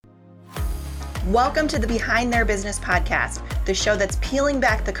Welcome to the Behind Their Business podcast, the show that's peeling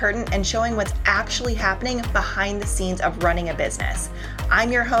back the curtain and showing what's actually happening behind the scenes of running a business.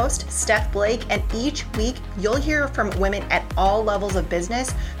 I'm your host, Steph Blake, and each week you'll hear from women at all levels of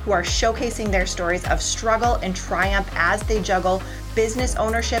business who are showcasing their stories of struggle and triumph as they juggle business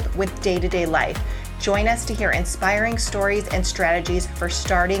ownership with day-to-day life. Join us to hear inspiring stories and strategies for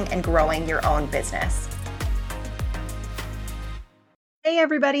starting and growing your own business. Hey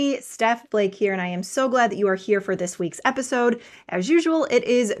everybody, Steph Blake here, and I am so glad that you are here for this week's episode. As usual, it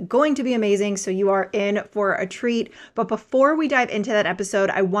is going to be amazing, so you are in for a treat. But before we dive into that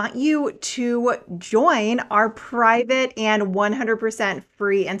episode, I want you to join our private and 100%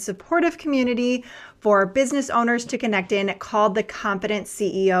 free and supportive community for business owners to connect in called the Confident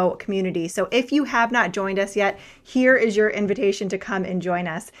CEO Community. So if you have not joined us yet, here is your invitation to come and join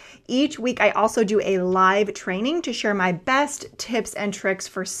us. Each week, I also do a live training to share my best tips and tricks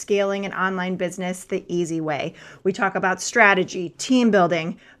for scaling an online business the easy way. We talk about strategy, team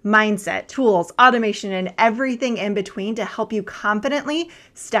building, mindset, tools, automation, and everything in between to help you confidently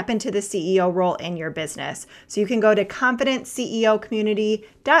step into the CEO role in your business. So you can go to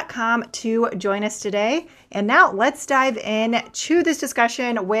confidentceocommunity.com to join us today. And now let's dive in to this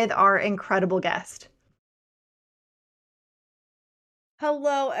discussion with our incredible guest.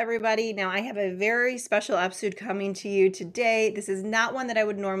 Hello, everybody. Now, I have a very special episode coming to you today. This is not one that I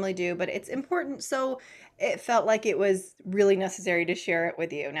would normally do, but it's important, so it felt like it was really necessary to share it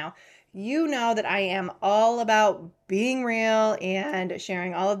with you. Now, you know that I am all about being real and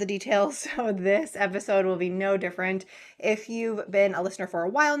sharing all of the details, so this episode will be no different. If you've been a listener for a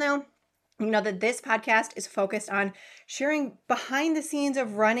while now, you know that this podcast is focused on sharing behind the scenes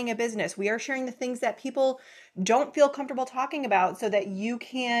of running a business. We are sharing the things that people don't feel comfortable talking about so that you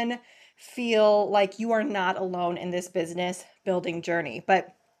can feel like you are not alone in this business building journey.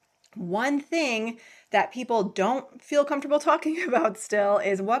 But one thing that people don't feel comfortable talking about still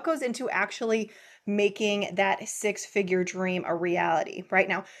is what goes into actually making that six-figure dream a reality. Right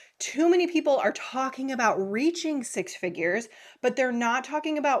now, too many people are talking about reaching six figures, but they're not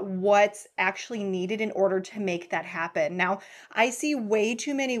talking about what's actually needed in order to make that happen. Now, I see way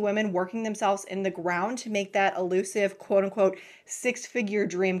too many women working themselves in the ground to make that elusive, quote unquote, six-figure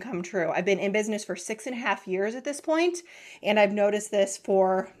dream come true. I've been in business for 6.5 years at this point, and I've noticed this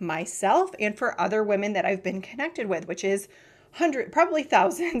for myself and for other women that I've been connected with, which is hundreds, probably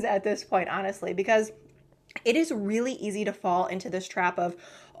thousands at this point, honestly, because it is really easy to fall into this trap of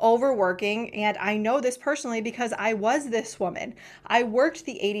overworking. And I know this personally because I was this woman. I worked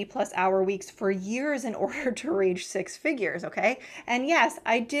the 80+ hour weeks for years in order to reach six figures. Okay. And yes,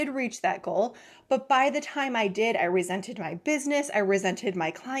 I did reach that goal. But by the time I did, I resented my business. I resented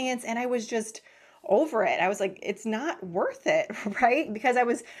my clients, and I was just over it. I was like, it's not worth it, right? Because I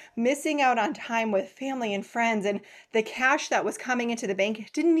was missing out on time with family and friends, and the cash that was coming into the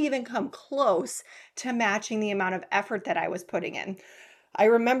bank didn't even come close to matching the amount of effort that I was putting in. I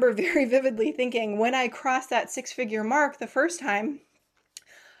remember very vividly thinking when I crossed that six-figure mark the first time,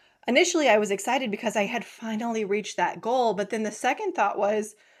 initially I was excited because I had finally reached that goal. But then the second thought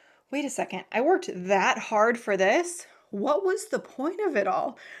was, wait a second, I worked that hard for this. What was the point of it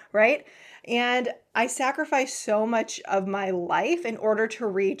all, right? And I sacrificed so much of my life in order to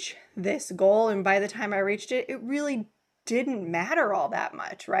reach this goal. And by the time I reached it, it really didn't matter all that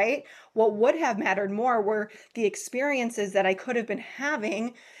much, right? What would have mattered more were the experiences that I could have been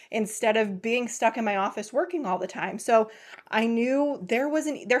having instead of being stuck in my office working all the time. So I knew there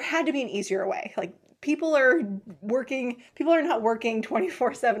had to be an easier way. Like, people are not working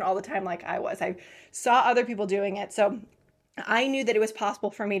 24/7 all the time like I was. I saw other people doing it. So I knew that it was possible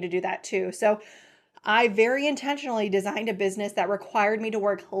for me to do that too. So I very intentionally designed a business that required me to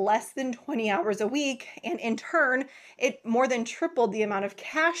work less than 20 hours a week. And in turn, it more than tripled the amount of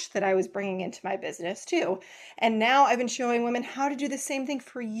cash that I was bringing into my business too. And now I've been showing women how to do the same thing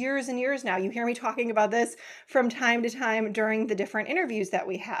for years and years now. You hear me talking about this from time to time during the different interviews that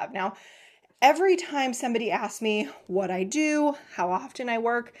we have. Now, every time somebody asks me what I do, how often I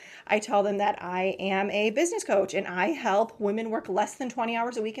work, I tell them that I am a business coach and I help women work less than 20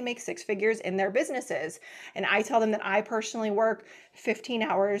 hours a week and make six figures in their businesses. And I tell them that I personally work 15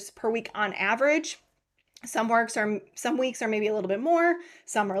 hours per week on average. Some weeks are maybe a little bit more,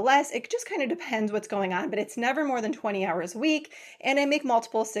 some are less. It just kind of depends what's going on, but it's never more than 20 hours a week. And I make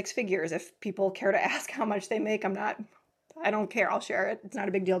multiple six figures. If people care to ask how much they make, I don't care. I'll share it. It's not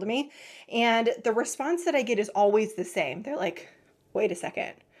a big deal to me. And the response that I get is always the same. They're like, wait a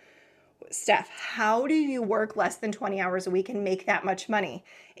second, Steph, how do you work less than 20 hours a week and make that much money?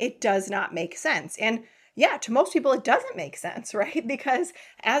 It does not make sense. And yeah, to most people, it doesn't make sense, right? Because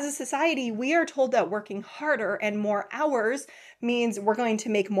as a society, we are told that working harder and more hours means we're going to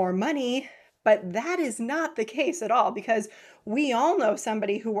make more money. But that is not the case at all, because we all know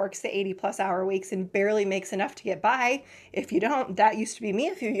somebody who works the 80+ hour weeks and barely makes enough to get by. If you don't, that used to be me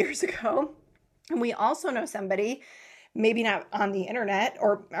a few years ago. And we also know somebody, maybe not on the internet,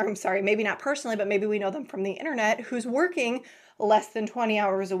 or I'm sorry, maybe not personally, but maybe we know them from the internet, who's working less than 20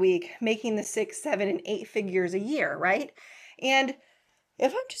 hours a week, making the 6, 7, and 8 figures a year, right? And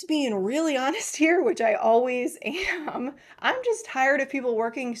if I'm just being really honest here, which I always am, I'm just tired of people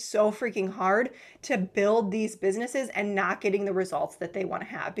working so freaking hard to build these businesses and not getting the results that they want to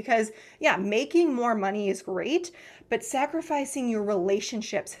have. Because, yeah, making more money is great, but sacrificing your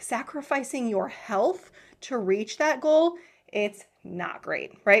relationships, sacrificing your health to reach that goal, it's not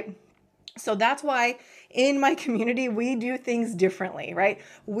great, right? So that's why in my community, we do things differently, right?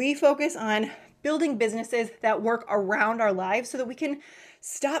 We focus on building businesses that work around our lives so that we can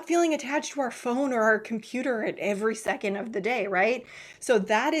stop feeling attached to our phone or our computer at every second of the day, right? So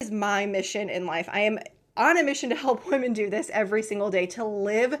that is my mission in life. I am on a mission to help women do this every single day, to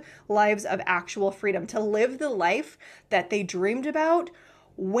live lives of actual freedom, to live the life that they dreamed about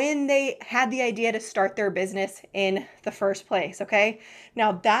when they had the idea to start their business in the first place, okay?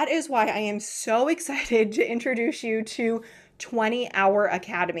 Now, that is why I am so excited to introduce you to 20-Hour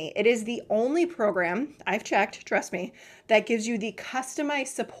Academy. It is the only program, I've checked, trust me, that gives you the customized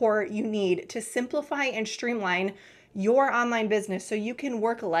support you need to simplify and streamline your online business so you can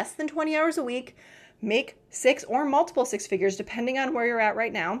work less than 20 hours a week, make 6 or multiple 6 figures, depending on where you're at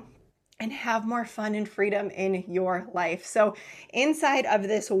right now, and have more fun and freedom in your life. So inside of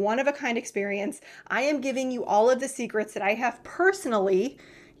this one-of-a-kind experience, I am giving you all of the secrets that I have personally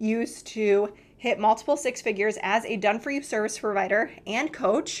used to hit multiple 6 figures as a done-for-you service provider and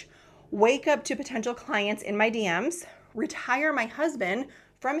coach, wake up to potential clients in my DMs, retire my husband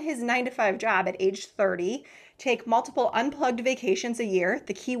from his 9-to-5 job at age 30, take multiple unplugged vacations a year.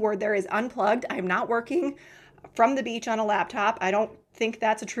 The key word there is unplugged. I'm not working from the beach on a laptop. I don't think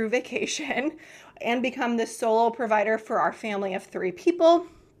that's a true vacation. And become the solo provider for our family of 3 people.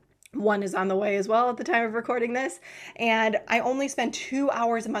 One is on the way as well at the time of recording this. And I only spend 2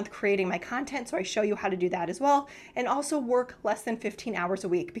 hours a month creating my content, so I show you how to do that as well. And also work less than 15 hours a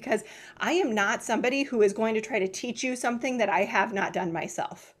week, because I am not somebody who is going to try to teach you something that I have not done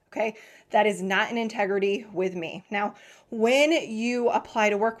myself. Okay, that is not an integrity with me. Now, when you apply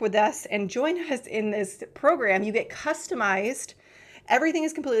to work with us and join us in this program, you get customized. Everything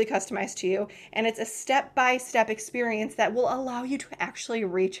is completely customized to you, and it's a step-by-step experience that will allow you to actually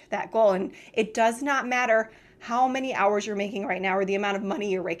reach that goal. And it does not matter how many hours you're making right now or the amount of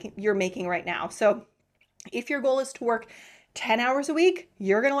money you're making right now. So if your goal is to work 10 hours a week,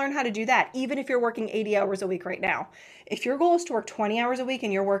 you're going to learn how to do that, even if you're working 80 hours a week right now. If your goal is to work 20 hours a week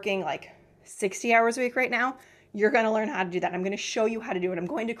and you're working like 60 hours a week right now, you're going to learn how to do that. I'm going to show you how to do it. I'm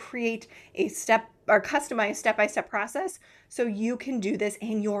going to create a customized step-by-step process so you can do this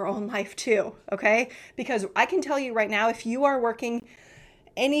in your own life too, okay? Because I can tell you right now, if you are working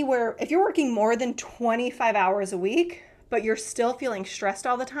anywhere, if you're working more than 25 hours a week, but you're still feeling stressed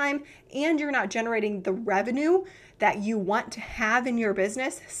all the time and you're not generating the revenue that you want to have in your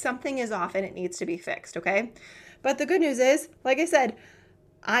business, something is off and it needs to be fixed, okay? But the good news is, like I said,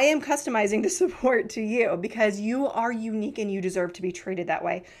 I am customizing the support to you because you are unique and you deserve to be treated that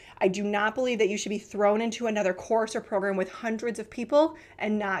way. I do not believe that you should be thrown into another course or program with hundreds of people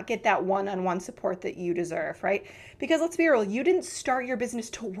and not get that one-on-one support that you deserve, right? Because let's be real, you didn't start your business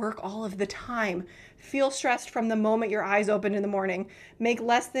to work all of the time. Feel stressed from the moment your eyes open in the morning. Make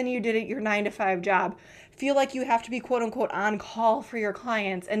less than you did at your 9-to-5 job. Feel like you have to be quote unquote on call for your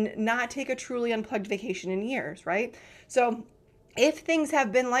clients and not take a truly unplugged vacation in years, right? So if things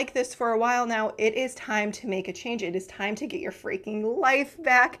have been like this for a while now, it is time to make a change. It is time to get your freaking life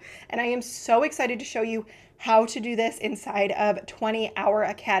back. And I am so excited to show you how to do this inside of 20-Hour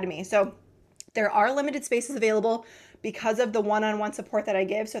Academy. So there are limited spaces available because of the one-on-one support that I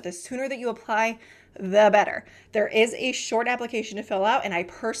give. So the sooner that you apply, the better. There is a short application to fill out, and I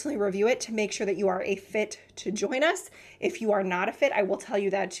personally review it to make sure that you are a fit to join us. If you are not a fit, I will tell you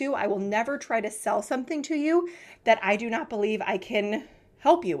that too. I will never try to sell something to you that I do not believe I can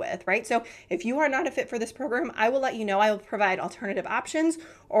help you with, right? So if you are not a fit for this program, I will let you know. I will provide alternative options,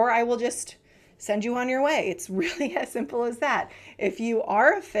 or I will just send you on your way. It's really as simple as that. If you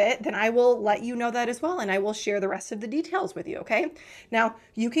are a fit, then I will let you know that as well, and I will share the rest of the details with you, okay? Now,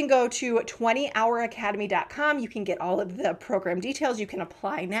 you can go to 20houracademy.com. You can get all of the program details. You can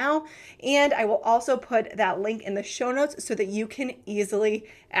apply now, and I will also put that link in the show notes so that you can easily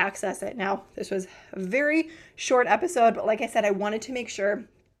access it. Now, this was a very short episode, but like I said, I wanted to make sure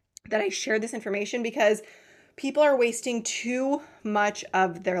that I shared this information because people are wasting too much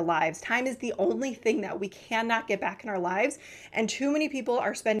of their lives. Time is the only thing that we cannot get back in our lives. And too many people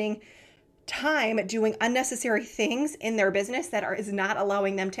are spending time doing unnecessary things in their business that is not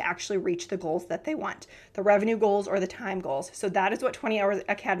allowing them to actually reach the goals that they want, the revenue goals or the time goals. So that is what 20 Hour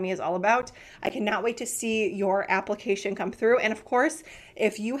Academy is all about. I cannot wait to see your application come through. And of course,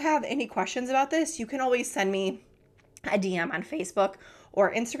 if you have any questions about this, you can always send me a DM on Facebook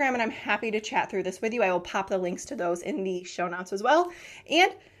or Instagram, and I'm happy to chat through this with you. I will pop the links to those in the show notes as well.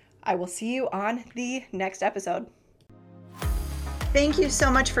 And I will see you on the next episode. Thank you so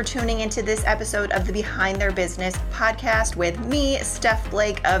much for tuning into this episode of the Behind Their Business podcast with me, Steph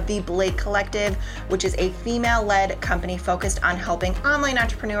Blake of the Blake Collective, which is a female-led company focused on helping online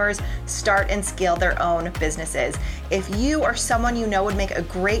entrepreneurs start and scale their own businesses. If you or someone you know would make a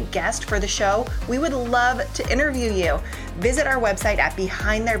great guest for the show, we would love to interview you. Visit our website at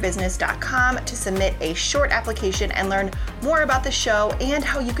behindtheirbusiness.com to submit a short application and learn more about the show and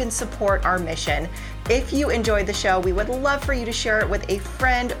how you can support our mission. If you enjoyed the show, we would love for you to share it with a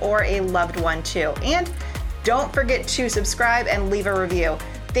friend or a loved one too. And don't forget to subscribe and leave a review.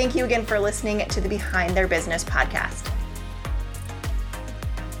 Thank you again for listening to the Behind Their Business podcast.